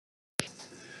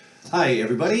Hi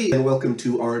everybody, and welcome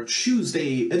to our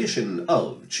Tuesday edition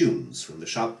of Tunes from the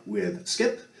Shop with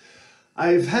Skip.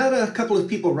 I've had a couple of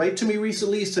people write to me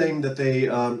recently saying that they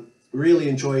really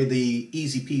enjoy the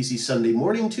easy peasy Sunday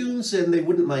morning tunes and they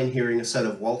wouldn't mind hearing a set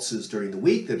of waltzes during the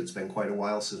week, that it's been quite a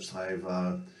while since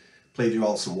I've played you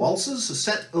all some waltzes, a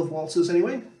set of waltzes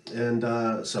anyway, and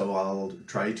so I'll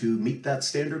try to meet that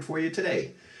standard for you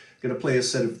today. I'm going to play a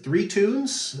set of three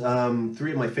tunes,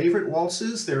 three of my favorite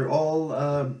waltzes. They're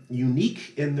all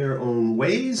unique in their own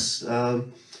ways.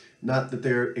 Not that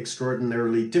they're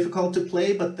extraordinarily difficult to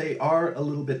play, but they are a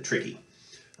little bit tricky.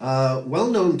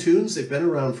 Well-known tunes, they've been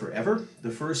around forever.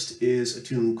 The first is a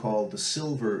tune called the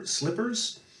Silver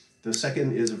Slippers. The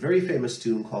second is a very famous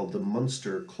tune called the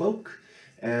Munster Cloak.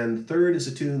 And third is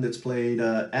a tune that's played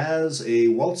as a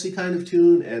waltzy kind of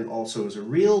tune and also as a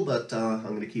reel, but I'm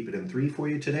going to keep it in three for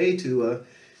you today to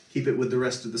keep it with the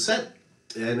rest of the set.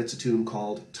 And it's a tune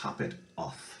called Top It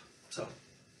Off. So,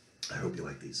 I hope you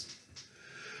like these.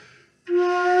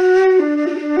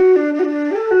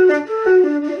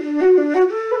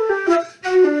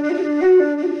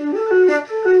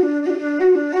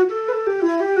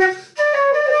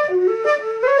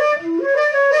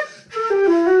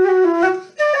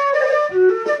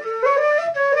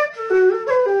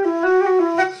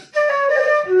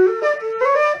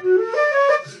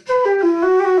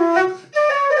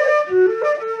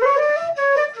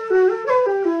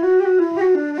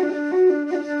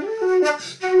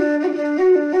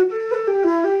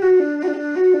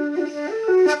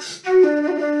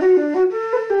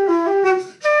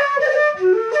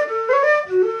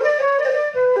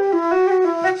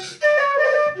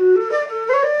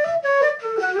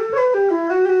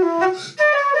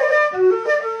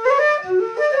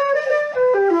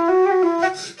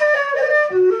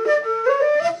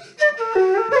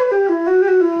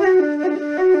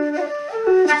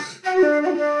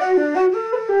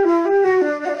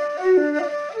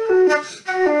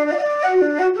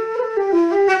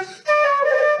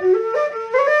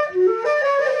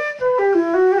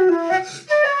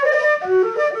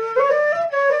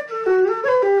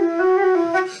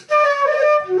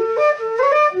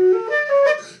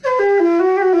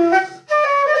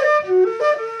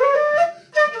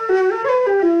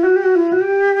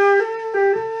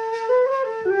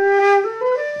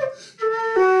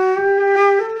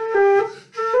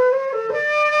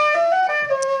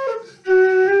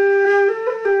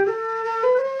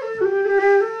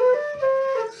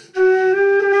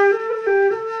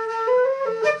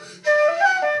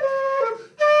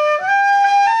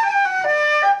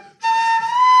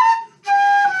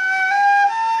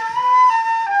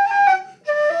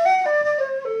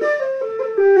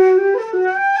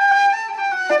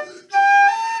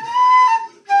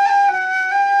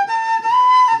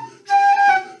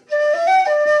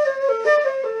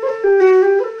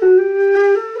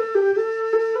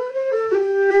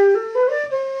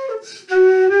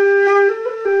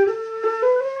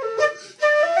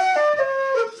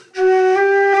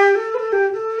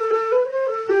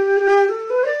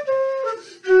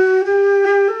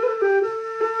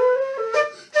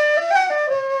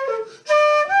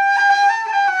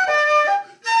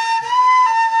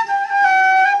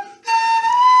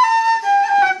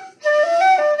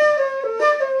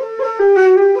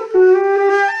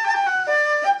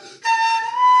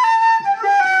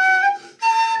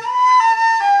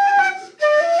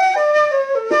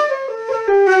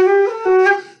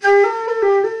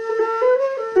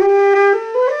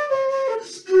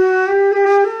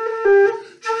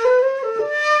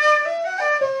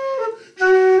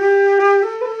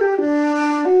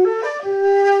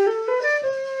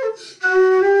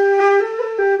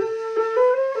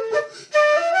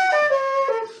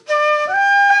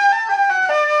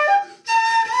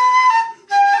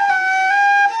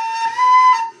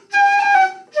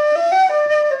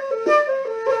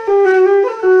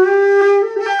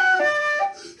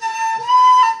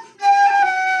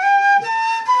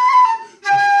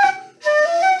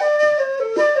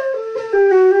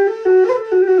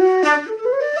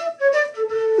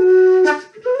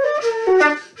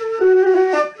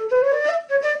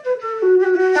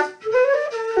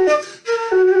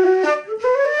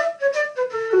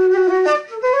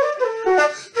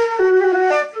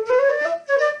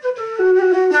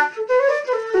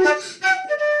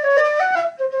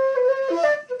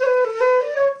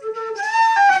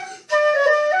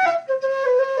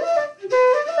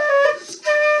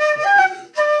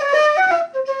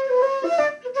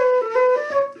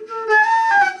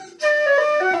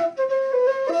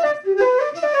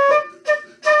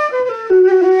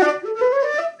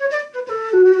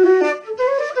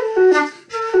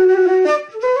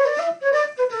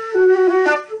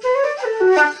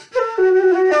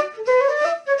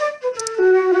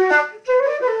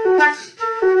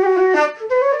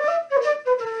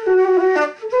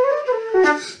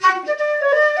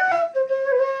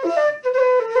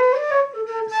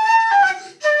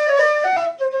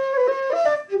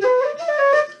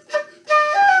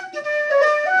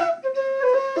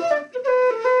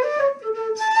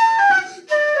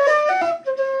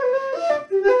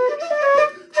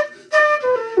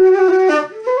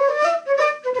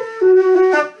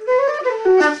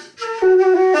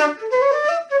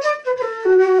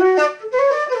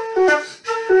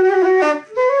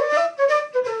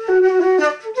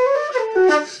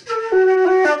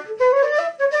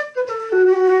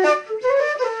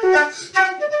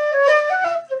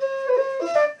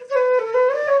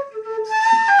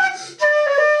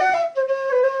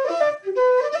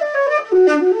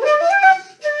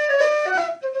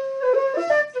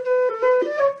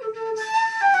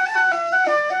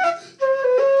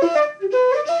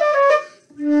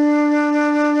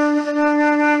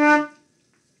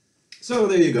 So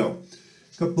there you go.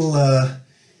 Couple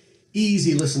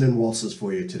easy listening waltzes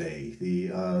for you today.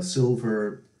 The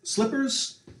Silver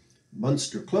Slippers,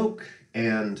 Munster Cloak,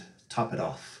 and Top It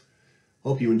Off.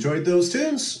 Hope you enjoyed those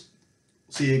tunes.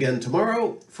 See you again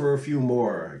tomorrow for a few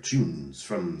more tunes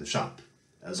from the shop.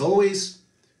 As always,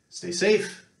 stay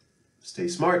safe, stay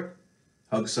smart,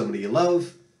 hug somebody you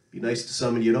love, be nice to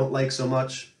someone you don't like so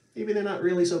much. Maybe they're not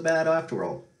really so bad after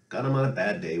all. Got them on a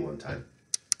bad day one time.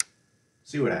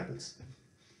 See what happens.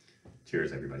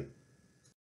 Cheers, everybody.